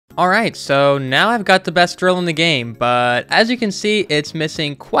Alright, so now I've got the best drill in the game, but as you can see, it's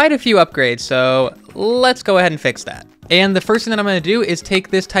missing quite a few upgrades, so let's go ahead and fix that. And the first thing that I'm going to do is take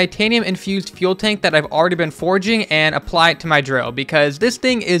this titanium infused fuel tank that I've already been forging and apply it to my drill, because this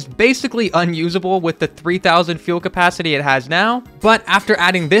thing is basically unusable with the 3,000 fuel capacity it has now. But after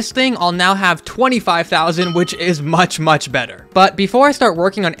adding this thing, I'll now have 25,000, which is much better. But before I start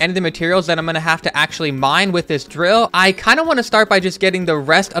working on any of the materials that I'm going to have to actually mine with this drill, I kind of want to start by just getting the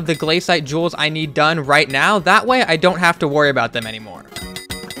rest of the glaciite jewels I need done right now. That way I don't have to worry about them anymore.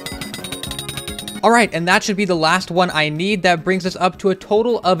 Alright, and that should be the last one I need. That brings us up to a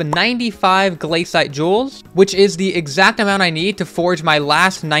total of 95 glaciite jewels, which is the exact amount I need to forge my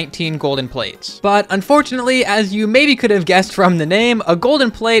last 19 golden plates. But unfortunately, as you maybe could have guessed from the name, a golden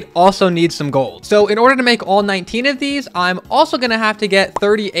plate also needs some gold. So in order to make all 19 of these, I'm also going to have to get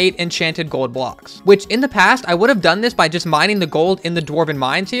 38 enchanted gold blocks, which in the past, I would have done this by just mining the gold in the dwarven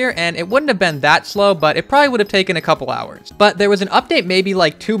mines here, and it wouldn't have been that slow, but it probably would have taken a couple hours. But there was an update maybe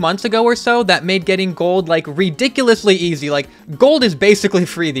like 2 months ago or so that made getting gold like ridiculously easy. Like gold is basically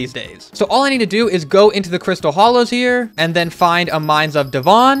free these days. So all I need to do is go into the crystal hollows here and then find a mines of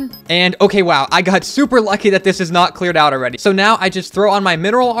Devon. And okay, wow, I got super lucky that this is not cleared out already. So now I just throw on my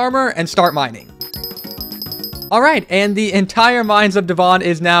mineral armor and start mining. Alright, and the entire mines of Devon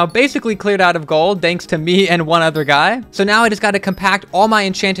is now basically cleared out of gold thanks to me and one other guy. So now I just got to compact all my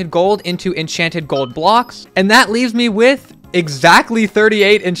enchanted gold into enchanted gold blocks. And that leaves me with exactly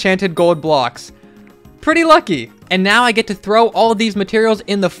 38 enchanted gold blocks. Pretty lucky. And now I get to throw all of these materials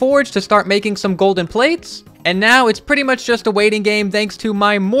in the forge to start making some golden plates. And now it's pretty much just a waiting game thanks to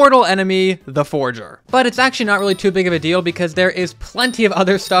my mortal enemy, the Forger. But it's actually not really too big of a deal because there is plenty of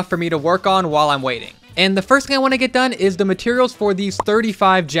other stuff for me to work on while I'm waiting. And the first thing I want to get done is the materials for these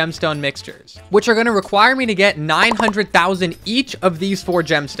 35 gemstone mixtures, which are going to require me to get 900,000 each of these 4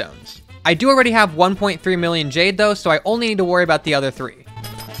 gemstones. I do already have 1.3 million jade though, so I only need to worry about the other 3.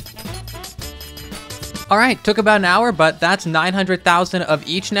 Alright, took about an hour, but that's 900,000 of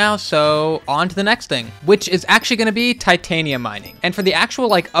each now, so on to the next thing, which is actually going to be titanium mining. And for the actual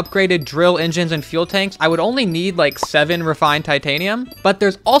like upgraded drill engines and fuel tanks, I would only need like 7 refined titanium, but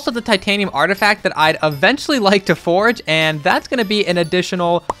there's also the titanium artifact that I'd eventually like to forge, and that's going to be an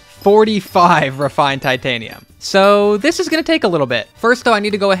additional 45 refined titanium. So this is going to take a little bit. First though, I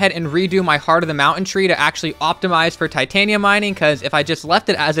need to go ahead and redo my Heart of the Mountain tree to actually optimize for titanium mining, because if I just left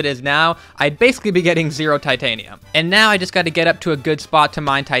it as it is now, I'd basically be getting 0 titanium. And now I just got to get up to a good spot to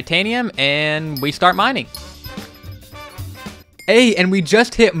mine titanium, and we start mining. Hey, and we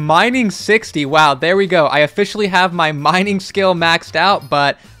just hit mining 60. Wow, there we go. I officially have my mining skill maxed out,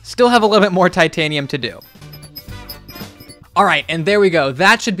 but still have a little bit more titanium to do. Alright, and there we go.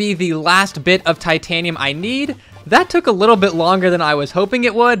 That should be the last bit of titanium I need. That took a little bit longer than I was hoping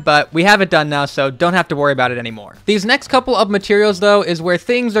it would, but we have it done now, so don't have to worry about it anymore. These next couple of materials, though, is where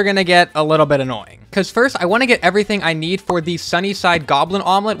things are going to get a little bit annoying. Because first, I want to get everything I need for the Sunnyside Goblin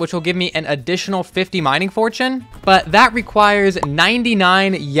Omelet, which will give me an additional 50 mining fortune. But that requires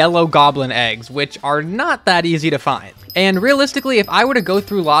 99 yellow goblin eggs, which are not that easy to find. And realistically, if I were to go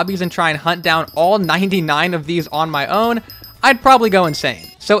through lobbies and try and hunt down all 99 of these on my own, I'd probably go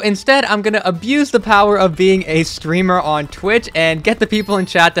insane. So instead, I'm going to abuse the power of being a streamer on Twitch and get the people in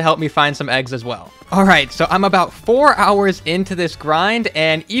chat to help me find some eggs as well. Alright, so I'm about 4 hours into this grind,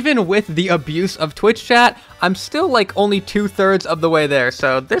 and even with the abuse of Twitch chat, I'm still like only 2/3 of the way there,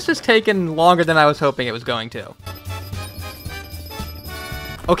 so this has taken longer than I was hoping it was going to.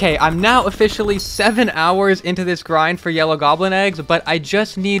 Okay, I'm now officially 7 hours into this grind for yellow goblin eggs, but I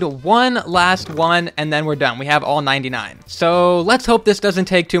just need one last one, and then we're done. We have all 99. So let's hope this doesn't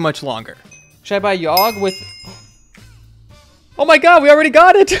take too much longer. Should I buy Yogg with... Oh my god, we already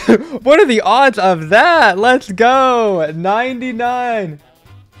got it! What are the odds of that? Let's go! 99!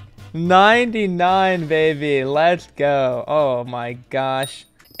 99, baby. Let's go. Oh my gosh.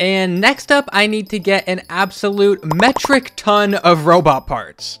 And next up, I need to get an absolute metric ton of robot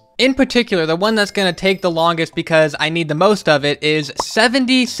parts. In particular, the one that's going to take the longest because I need the most of it is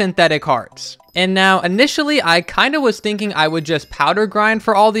 70 synthetic hearts. And now, initially, I kind of was thinking I would just powder grind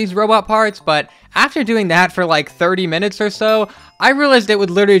for all these robot parts, but after doing that for like 30 minutes or so, I realized it would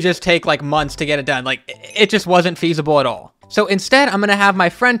literally just take like months to get it done. Like, it just wasn't feasible at all. So instead, I'm going to have my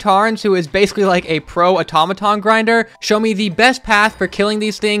friend Tarns, who is basically like a pro automaton grinder, show me the best path for killing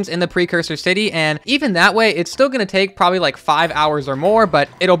these things in the Precursor City, and even that way, it's still going to take probably like 5 hours or more, but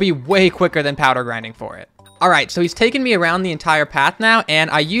it'll be way quicker than powder grinding for it. Alright, so he's taken me around the entire path now, and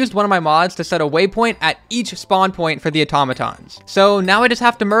I used one of my mods to set a waypoint at each spawn point for the automatons. So now I just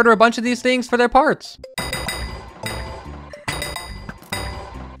have to murder a bunch of these things for their parts.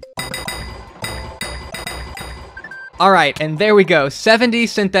 Alright, and there we go, 70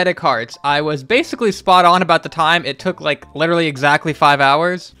 synthetic hearts. I was basically spot on about the time. It took like literally exactly 5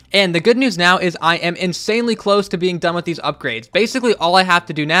 hours. And the good news now is I am insanely close to being done with these upgrades. Basically, all I have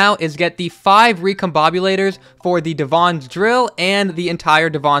to do now is get the 5 recombobulators for the Devon's drill and the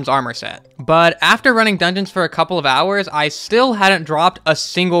entire Devon's armor set. But after running dungeons for a couple of hours, I still hadn't dropped a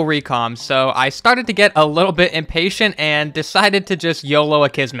single recom, so I started to get a little bit impatient and decided to just YOLO a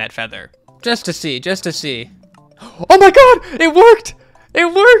Kismet feather. Just to see. Oh my god! It worked!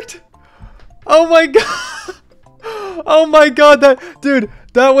 It worked! Oh my god! Oh my god,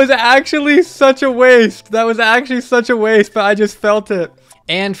 that was actually such a waste. That was actually such a waste, but I just felt it.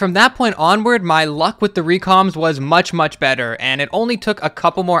 And from that point onward, my luck with the recoms was much, much better, and it only took a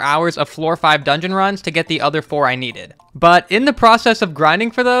couple more hours of floor 5 dungeon runs to get the other 4 I needed. But in the process of grinding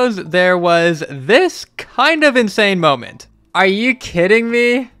for those, there was this kind of insane moment. Are you kidding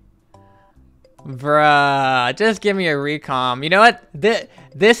me? Bruh, just give me a recom. You know what?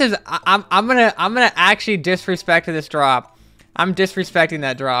 This is I'm gonna actually disrespect this drop. I'm disrespecting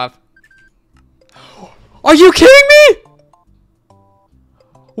that drop. Are you kidding me?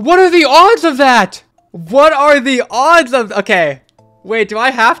 What are the odds of that? What are the odds of? Okay, wait. Do I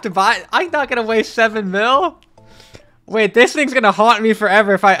have to buy? I'm not gonna waste 7 mil. Wait, this thing's gonna haunt me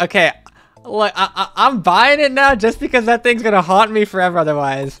forever if I. Okay, look, I'm buying it now just because that thing's gonna haunt me forever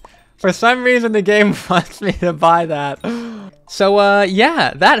otherwise. For some reason, the game wants me to buy that. So,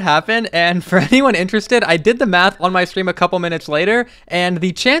 yeah, that happened. And for anyone interested, I did the math on my stream a couple minutes later, and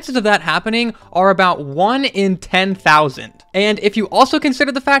the chances of that happening are about 1 in 10,000. And if you also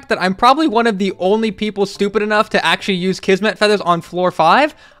consider the fact that I'm probably one of the only people stupid enough to actually use Kismet feathers on floor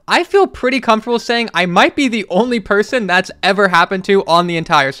 5, I feel pretty comfortable saying I might be the only person that's ever happened to on the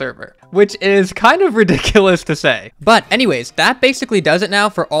entire server, which is kind of ridiculous to say. But anyways, that basically does it now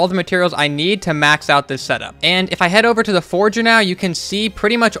for all the materials I need to max out this setup. And if I head over to the Forger now, you can see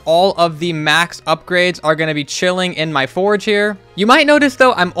pretty much all of the max upgrades are going to be chilling in my Forge here. You might notice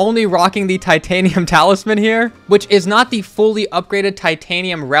though, I'm only rocking the titanium talisman here, which is not the fully upgraded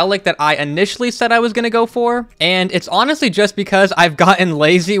titanium relic that I initially said I was going to go for. And it's honestly just because I've gotten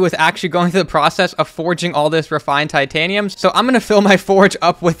lazy with actually going through the process of forging all this refined titanium. So I'm going to fill my Forge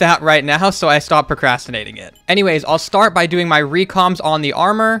up with that right now so I stop procrastinating it. Anyways, I'll start by doing my recoms on the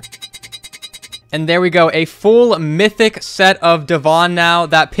armor. And there we go, a full mythic set of Devon now.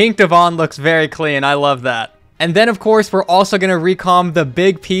 That pink Devon looks very clean. I love that. And then, of course, we're also going to recom the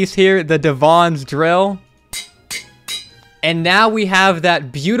big piece here, the Devon's drill. And now we have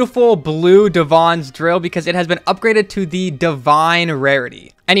that beautiful blue Devon's drill because it has been upgraded to the divine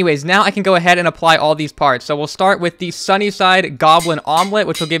rarity. Anyways, now I can go ahead and apply all these parts. So we'll start with the Sunnyside Goblin Omelet,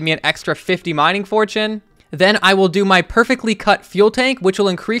 which will give me an extra 50 mining fortune. Then I will do my perfectly cut fuel tank, which will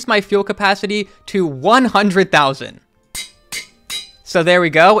increase my fuel capacity to 100,000. So there we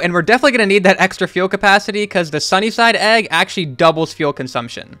go, and we're definitely going to need that extra fuel capacity because the Sunnyside egg actually doubles fuel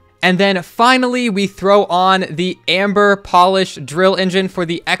consumption. And then finally, we throw on the Amber Polished Drill Engine for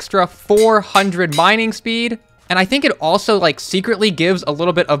the extra 400 mining speed. And I think it also like secretly gives a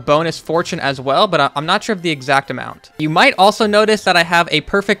little bit of bonus fortune as well, but I'm not sure of the exact amount. You might also notice that I have a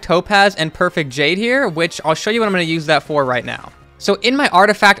perfect topaz and perfect jade here, which I'll show you what I'm going to use that for right now. So in my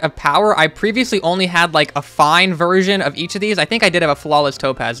artifact of power, I previously only had like a fine version of each of these. I think I did have a flawless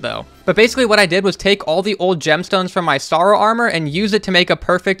topaz though. But basically what I did was take all the old gemstones from my sorrow armor and use it to make a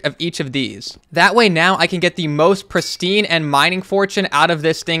perfect of each of these. That way now I can get the most pristine and mining fortune out of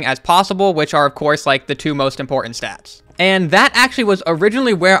this thing as possible, which are of course like the 2 most important stats. And that actually was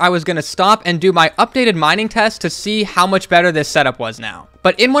originally where I was going to stop and do my updated mining test to see how much better this setup was now.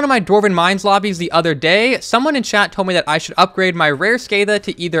 But in one of my Dwarven Mines lobbies the other day, someone in chat told me that I should upgrade my Rare Skatha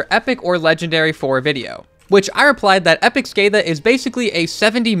to either Epic or Legendary for a video. Which I replied that Epic Skatha is basically a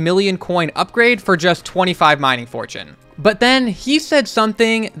 70 million coin upgrade for just 25 mining fortune. But then he said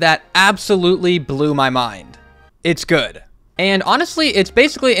something that absolutely blew my mind. It's good. And honestly, it's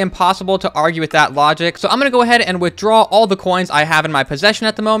basically impossible to argue with that logic, so I'm going to go ahead and withdraw all the coins I have in my possession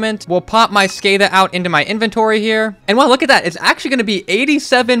at the moment. We'll pop my Skatha out into my inventory here. And well, look at that. It's actually going to be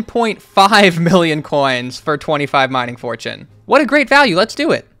 87.5 million coins for 25 mining fortune. What a great value. Let's do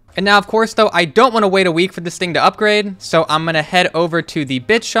it. And now, of course, though, I don't want to wait a week for this thing to upgrade, so I'm going to head over to the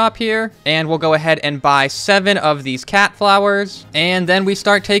bit shop here, and we'll go ahead and buy 7 of these cat flowers, and then we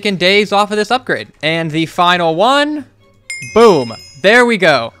start taking days off of this upgrade. And the final one... boom. There we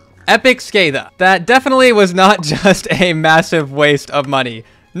go. Epic Skatha. That definitely was not just a massive waste of money.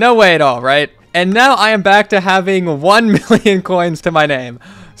 No way at all, right? And now I am back to having 1 million coins to my name.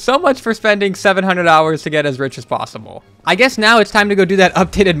 So much for spending 700 hours to get as rich as possible. I guess now it's time to go do that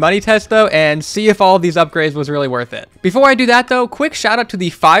updated money test though and see if all of these upgrades was really worth it. Before I do that though, quick shout out to the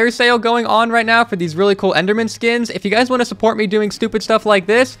fire sale going on right now for these really cool Enderman skins. If you guys want to support me doing stupid stuff like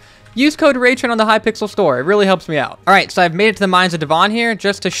this, use code RageTrain on the Hypixel store. It really helps me out. All right, so I've made it to the Mines of Devon here.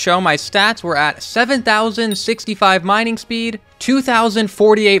 Just to show my stats, we're at 7,065 mining speed,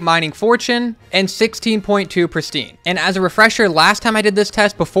 2,048 mining fortune, and 16.2 pristine. And as a refresher, last time I did this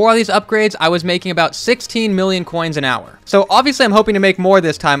test before all these upgrades, I was making about 16 million coins an hour. So obviously I'm hoping to make more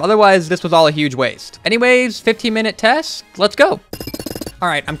this time. Otherwise, this was all a huge waste. Anyways, 15-minute test. Let's go. All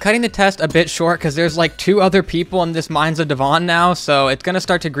right, I'm cutting the test a bit short because there's like 2 other people in this Mines of Devon now, so it's gonna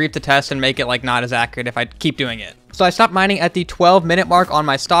start to grief the test and make it like not as accurate if I keep doing it. So I stopped mining at the 12-minute mark on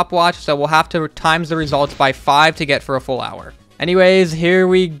my stopwatch, so we'll have to times the results by 5 to get for a full hour. Anyways, here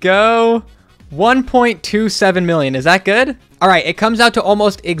we go. 1.27 million, is that good? All right, it comes out to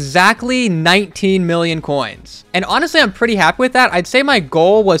almost exactly 19 million coins. And honestly, I'm pretty happy with that. I'd say my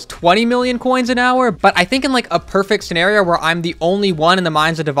goal was 20 million coins an hour, but I think in like a perfect scenario where I'm the only one in the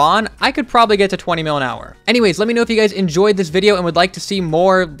Mines of Devon, I could probably get to 20 mil an hour. Anyways, let me know if you guys enjoyed this video and would like to see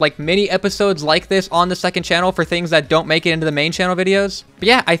more like mini episodes like this on the second channel for things that don't make it into the main channel videos. But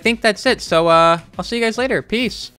yeah, I think that's it. So I'll see you guys later. Peace.